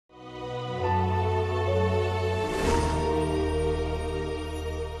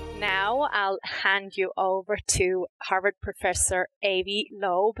now I'll hand you over to Harvard professor Avi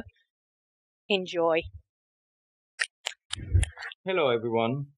Loeb. Enjoy. Hello,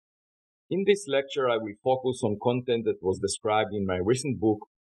 everyone. In this lecture, I will focus on content that was described in my recent book,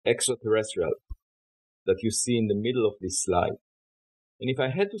 Extraterrestrial, that you see in the middle of this slide. And if I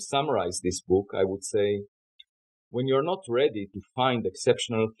had to summarize this book, I would say, when you're not ready to find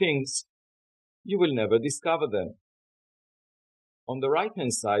exceptional things, you will never discover them. On the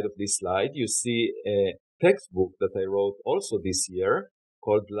right-hand side of this slide, you see a textbook that I wrote also this year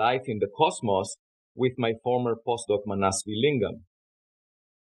called Life in the Cosmos with my former postdoc Manasvi Lingam.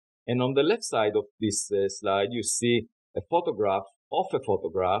 And on the left side of this slide, you see a photograph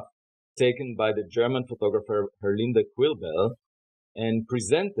taken by the German photographer Herlinde Quilbel and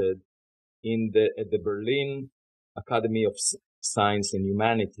presented at the Berlin Academy of Science and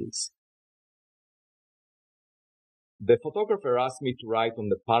Humanities. The photographer asked me to write on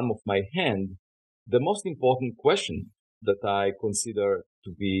the palm of my hand the most important question that I consider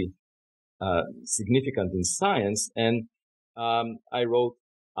to be significant in science, and I wrote,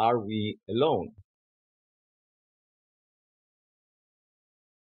 "Are we alone?"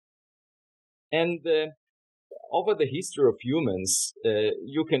 And over the history of humans,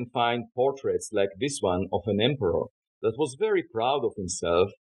 you can find portraits like this one of an emperor that was very proud of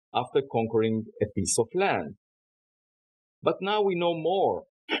himself after conquering a piece of land. But now we know more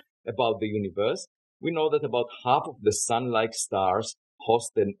about the universe. We know that about half of the sun-like stars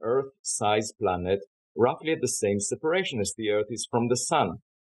host an Earth-sized planet roughly at the same separation as the Earth is from the sun.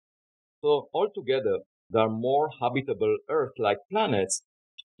 So altogether, there are more habitable Earth-like planets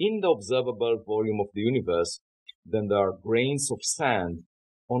in the observable volume of the universe than there are grains of sand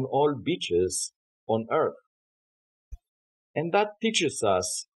on all beaches on Earth. And that teaches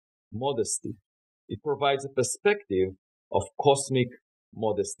us modesty. It provides a perspective of cosmic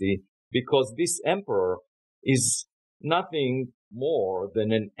modesty, because this emperor is nothing more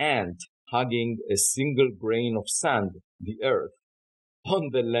than an ant hugging a single grain of sand, the Earth,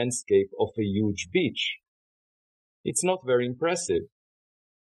 on the landscape of a huge beach. It's not very impressive.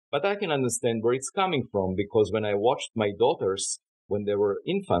 But I can understand where it's coming from, because when I watched my daughters when they were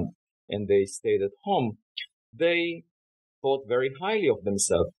infant and they stayed at home, they thought very highly of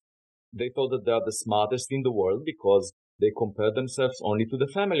themselves. They thought that they are the smartest in the world because they compared themselves only to the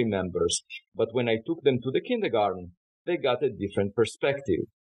family members. But when I took them to the kindergarten, they got a different perspective.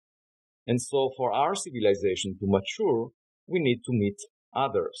 And so for our civilization to mature, we need to meet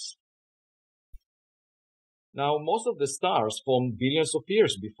others. Now, most of the stars formed billions of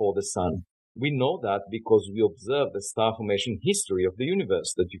years before the sun. We know that because we observe the star formation history of the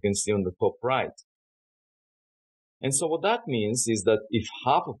universe that you can see on the top right. And so what that means is that if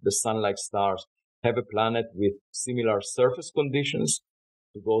half of the sun-like stars have a planet with similar surface conditions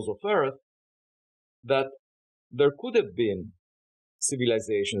to those of Earth, that there could have been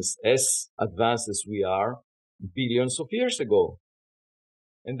civilizations as advanced as we are billions of years ago.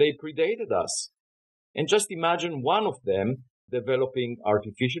 And they predated us. And just imagine one of them developing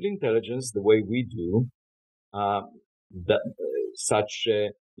artificial intelligence the way we do. Such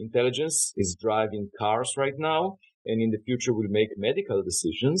intelligence is driving cars right now, and in the future will make medical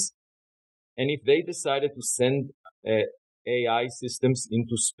decisions. And if they decided to send AI systems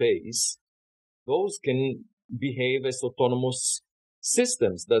into space, those can behave as autonomous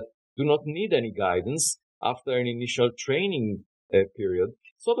systems that do not need any guidance after an initial training period,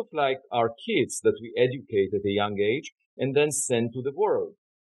 sort of like our kids that we educate at a young age and then send to the world.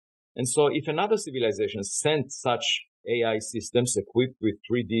 And so if another civilization sent such AI systems equipped with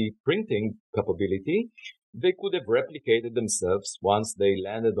 3D printing capability, they could have replicated themselves once they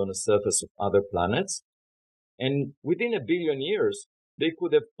landed on the surface of other planets. And within 1 billion years, they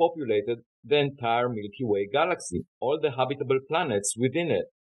could have populated the entire Milky Way galaxy, all the habitable planets within it.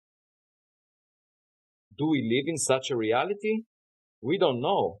 Do we live in such a reality? We don't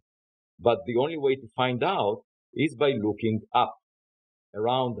know. But the only way to find out is by looking up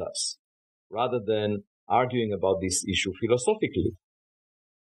around us, rather than arguing about this issue philosophically.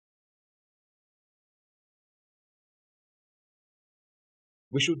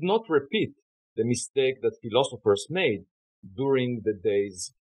 We should not repeat the mistake that philosophers made during the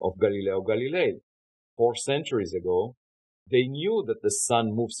days of Galileo Galilei. 4 centuries ago, they knew that the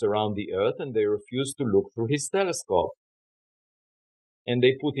sun moves around the earth and they refused to look through his telescope. And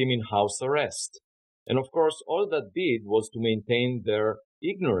they put him in house arrest. And of course, all that did was to maintain their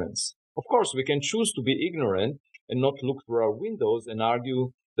ignorance. Of course, we can choose to be ignorant and not look through our windows and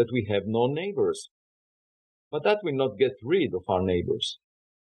argue that we have no neighbors. But that will not get rid of our neighbors.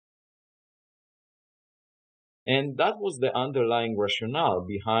 And that was the underlying rationale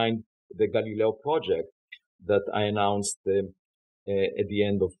behind the Galileo project that I announced at the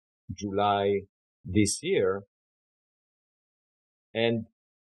end of July this year. And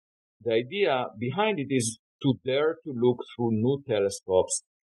the idea behind it is to dare to look through new telescopes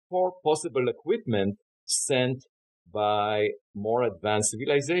for possible equipment sent by more advanced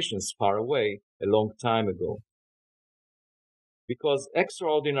civilizations far away a long time ago. Because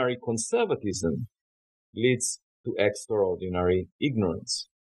extraordinary conservatism leads to extraordinary ignorance.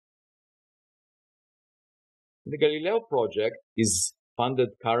 The Galileo project is funded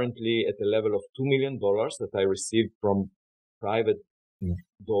currently at a level of $2 million that I received from private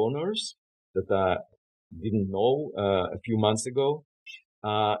donors that I didn't know a few months ago.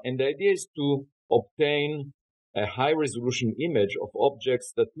 And the idea is to obtain a high-resolution image of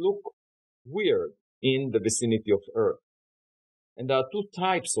objects that look weird in the vicinity of Earth. And there are two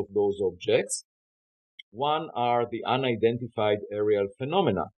types of those objects. One are the unidentified aerial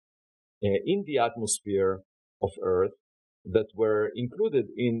phenomena in the atmosphere of Earth that were included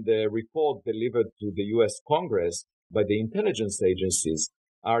in the report delivered to the US Congress by the intelligence agencies,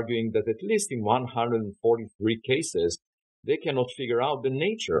 arguing that at least in 143 cases, they cannot figure out the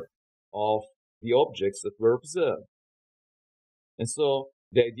nature of the objects that were observed. And so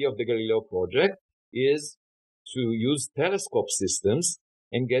the idea of the Galileo project is to use telescope systems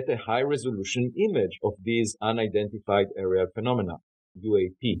and get a high-resolution image of these unidentified aerial phenomena,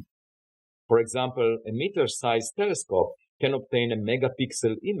 UAP. For example, a meter-sized telescope can obtain a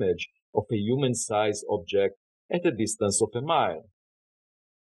megapixel image of a human-sized object at a distance of a mile.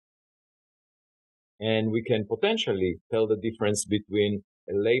 And we can potentially tell the difference between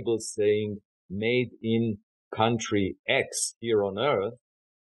a label saying made in country X here on Earth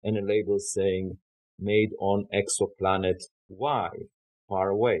and a label saying made on exoplanet Y far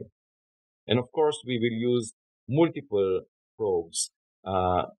away. And of course, we will use multiple probes,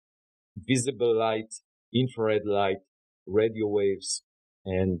 visible light, infrared light, radio waves,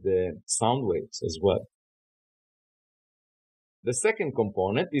 and sound waves as well. The second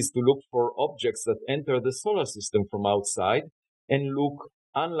component is to look for objects that enter the solar system from outside and look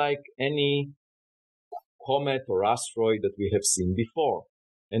unlike any comet or asteroid that we have seen before.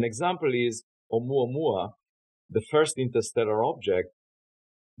 An example is Oumuamua, the first interstellar object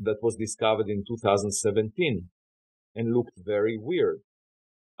that was discovered in 2017 and looked very weird.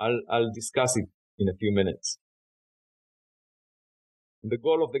 I'll discuss it in a few minutes. The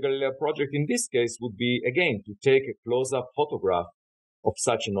goal of the Galileo project in this case would be, again, to take a close-up photograph of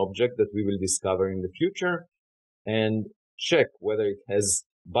such an object that we will discover in the future and check whether it has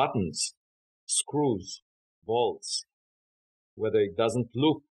buttons, screws, bolts, whether it doesn't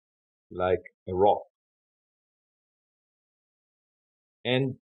look like a rock.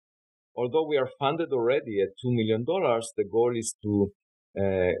 And although we are funded already at $2 million, the goal is to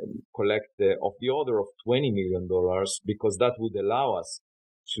collect of the order of $20 million, because that would allow us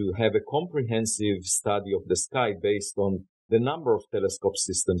to have a comprehensive study of the sky based on the number of telescope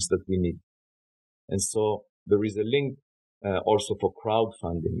systems that we need. And so there is a link also for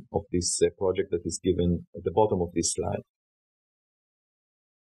crowdfunding of this project that is given at the bottom of this slide.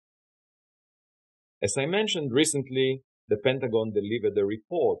 As I mentioned recently, the Pentagon delivered a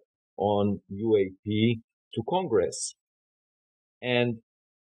report on UAP to Congress. And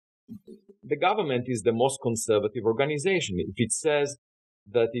the government is the most conservative organization. If it says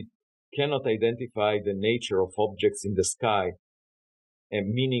that it cannot identify the nature of objects in the sky,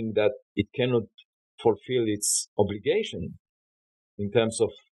 and meaning that it cannot fulfill its obligation in terms of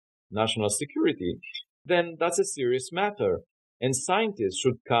national security, then that's a serious matter. And scientists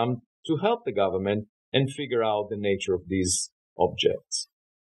should come to help the government and figure out the nature of these objects.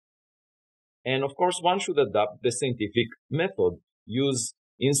 And of course, one should adopt the scientific method, use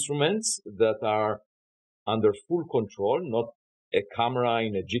instruments that are under full control, not a camera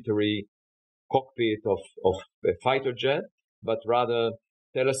in a jittery cockpit of a fighter jet, but rather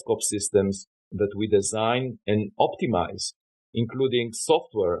telescope systems that we design and optimize, including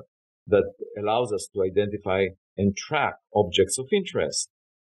software that allows us to identify and track objects of interest.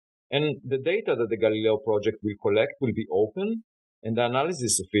 And the data that the Galileo project will collect will be open, and the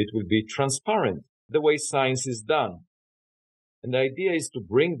analysis of it will be transparent, the way science is done. And the idea is to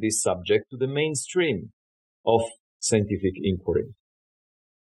bring this subject to the mainstream of scientific inquiry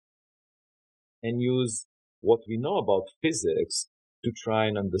and use what we know about physics to try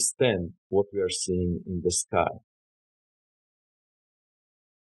and understand what we are seeing in the sky.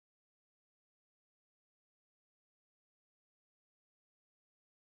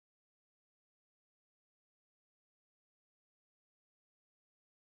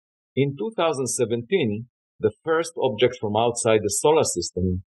 In 2017, the first object from outside the solar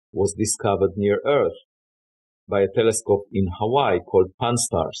system was discovered near Earth by a telescope in Hawaii called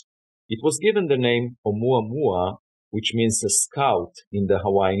Pan-STARRS. It was given the name Oumuamua, which means a scout in the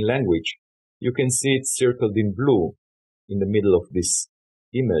Hawaiian language. You can see it circled in blue in the middle of this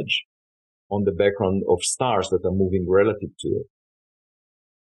image on the background of stars that are moving relative to it.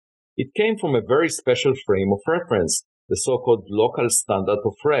 It came from a very special frame of reference, the so-called local standard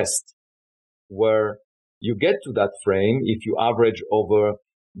of rest, where you get to that frame if you average over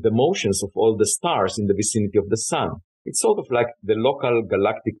the motions of all the stars in the vicinity of the sun. It's sort of like the local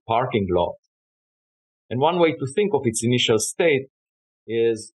galactic parking lot. And one way to think of its initial state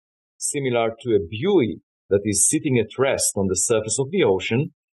is similar to a buoy that is sitting at rest on the surface of the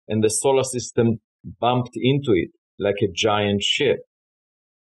ocean, and the solar system bumped into it like a giant ship.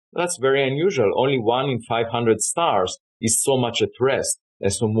 That's very unusual. Only 1 in 500 stars is so much at rest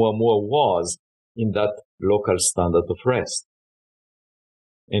as Oumuamua was in that local standard of rest.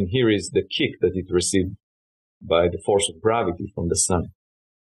 And here is the kick that it received by the force of gravity from the sun.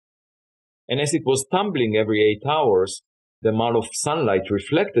 And as it was tumbling every 8 hours, the amount of sunlight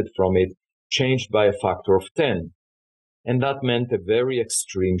reflected from it changed by a factor of 10. And that meant a very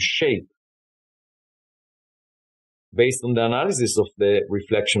extreme shape. Based on the analysis of the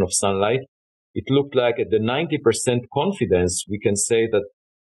reflection of sunlight, it looked like at the 90% confidence, we can say that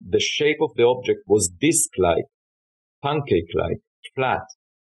the shape of the object was disc-like, pancake-like, flat.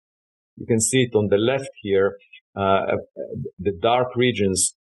 You can see it on the left here. The dark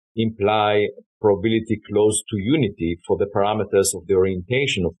regions imply probability close to unity for the parameters of the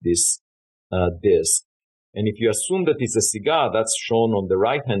orientation of this disk. And if you assume that it's a cigar, that's shown on the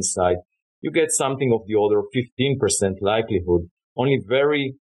right-hand side, you get something of the order of 15% likelihood, only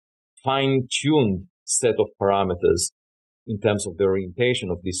very fine-tuned set of parameters in terms of the orientation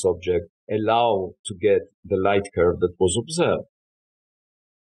of this object allow to get the light curve that was observed.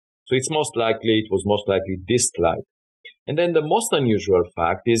 So it was most likely disc-like. And then the most unusual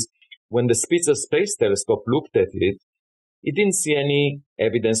fact is when the Spitzer Space Telescope looked at it, it didn't see any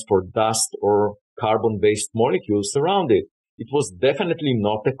evidence for dust or carbon-based molecules around it. It was definitely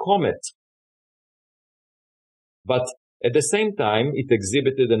not a comet. But at the same time, it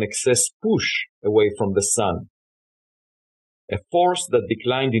exhibited an excess push away from the sun, a force that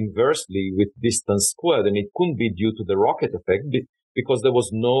declined inversely with distance squared, and it couldn't be due to the rocket effect because there was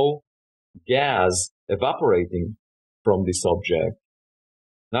no gas evaporating from this object,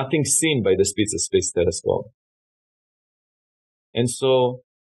 nothing seen by the Spitzer Space Telescope. And so,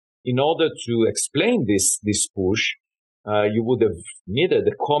 in order to explain this push, you would have needed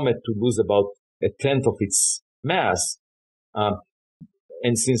the comet to lose about 1/10 of its mass.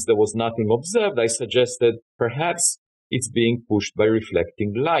 And since there was nothing observed, I suggested perhaps it's being pushed by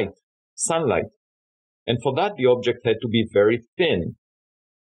reflecting light, sunlight. And for that, the object had to be very thin.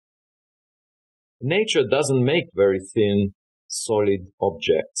 Nature doesn't make very thin, solid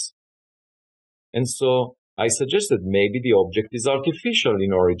objects. And so I suggested maybe the object is artificial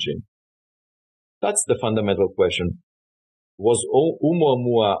in origin. That's the fundamental question. Was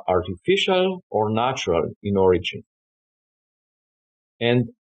Oumuamua artificial or natural in origin? And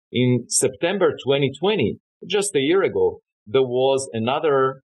in September 2020, just a year ago, there was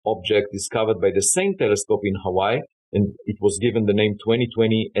another object discovered by the same telescope in Hawaii, and it was given the name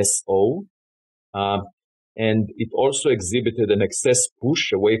 2020 SO. And it also exhibited an excess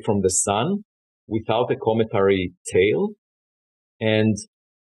push away from the sun without a cometary tail. And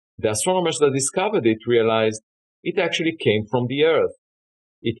the astronomers that discovered it realized it actually came from the Earth.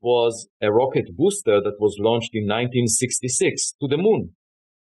 It was a rocket booster that was launched in 1966 to the moon.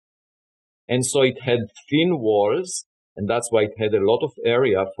 And so it had thin walls, and that's why it had a lot of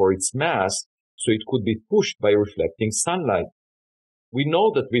area for its mass, so it could be pushed by reflecting sunlight. We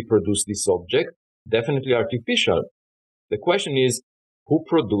know that we produced this object, definitely artificial. The question is, who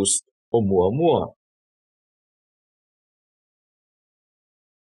produced Oumuamua?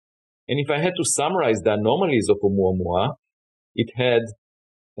 And if I had to summarize the anomalies of Oumuamua, it had,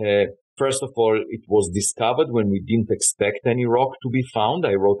 first of all, it was discovered when we didn't expect any rock to be found.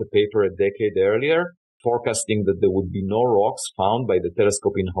 I wrote a paper a decade earlier forecasting that there would be no rocks found by the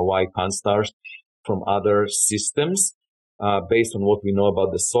telescope in Hawaii, Pan-STARRS, from other systems, based on what we know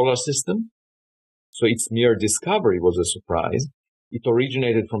about the solar system. So its mere discovery was a surprise. It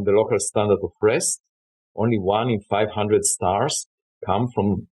originated from the local standard of rest. Only 1 in 500 stars come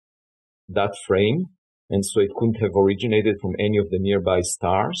from that frame, and so it couldn't have originated from any of the nearby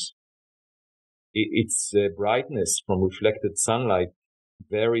stars. Its brightness from reflected sunlight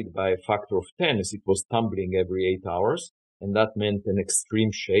varied by a factor of 10 as it was tumbling every 8 hours, and that meant an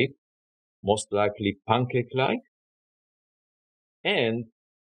extreme shape, most likely pancake-like. And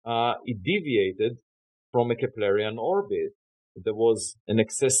it deviated from a Keplerian orbit. There was an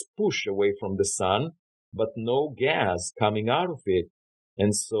excess push away from the sun, but no gas coming out of it.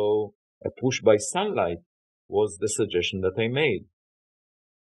 And so a push by sunlight was the suggestion that I made.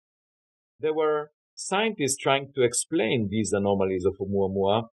 There were scientists trying to explain these anomalies of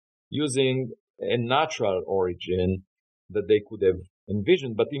Oumuamua using a natural origin that they could have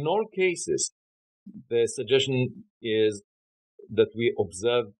envisioned. But in all cases, the suggestion is that we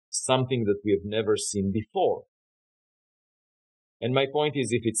observe something that we have never seen before. And my point is,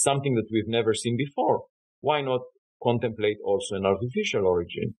 if it's something that we've never seen before, why not contemplate also an artificial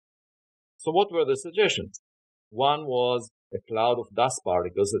origin? So what were the suggestions? One was a cloud of dust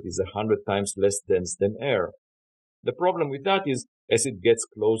particles that is 100 times less dense than air. The problem with that is, as it gets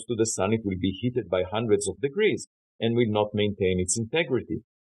close to the sun, it will be heated by hundreds of degrees and will not maintain its integrity.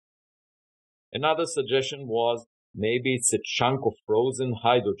 Another suggestion was maybe it's a chunk of frozen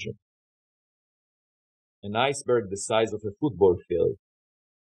hydrogen, an iceberg the size of a football field.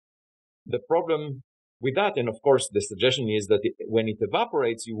 The problem with that, and of course the suggestion is that when it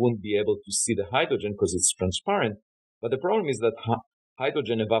evaporates, you won't be able to see the hydrogen because it's transparent. But the problem is that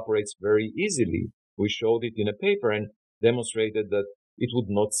hydrogen evaporates very easily. We showed it in a paper and demonstrated that it would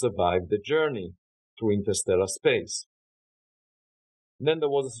not survive the journey through interstellar space. Then there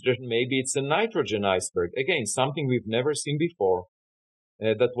was a suggestion maybe it's a nitrogen iceberg. Again, something we've never seen before,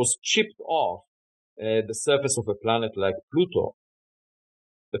 that was chipped off the surface of a planet like Pluto.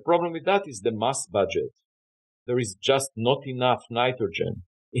 The problem with that is the mass budget. There is just not enough nitrogen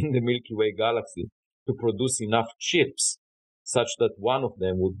in the Milky Way galaxy to produce enough chips such that one of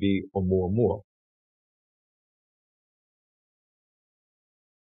them would be Oumuamua.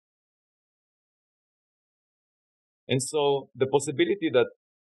 And so the possibility that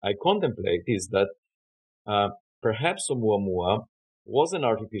I contemplate is that perhaps Oumuamua was an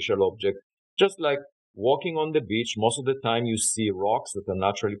artificial object, just like walking on the beach. Most of the time you see rocks that are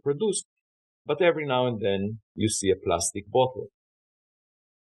naturally produced, but every now and then you see a plastic bottle.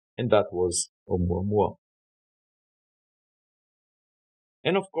 And that was Oumuamua.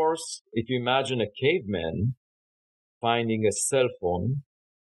 And of course, if you imagine a caveman finding a cell phone,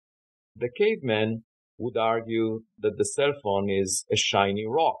 the caveman would argue that the cell phone is a shiny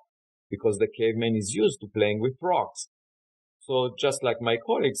rock because the caveman is used to playing with rocks. So just like my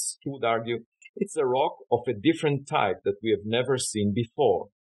colleagues, he would argue it's a rock of a different type that we have never seen before.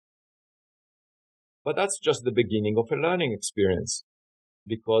 But that's just the beginning of a learning experience,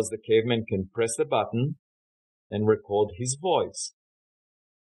 because the caveman can press a button and record his voice,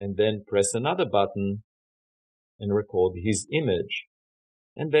 and then press another button and record his image.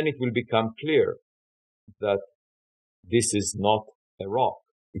 And then it will become clear that this is not a rock,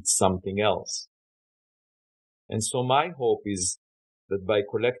 it's something else. And so my hope is that by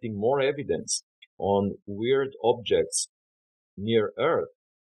collecting more evidence on weird objects near Earth,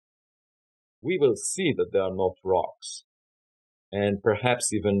 we will see that they are not rocks, and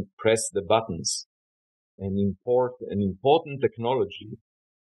perhaps even press the buttons and import an important technology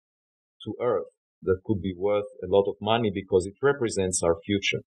to Earth that could be worth a lot of money because it represents our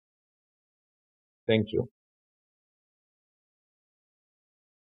future. Thank you.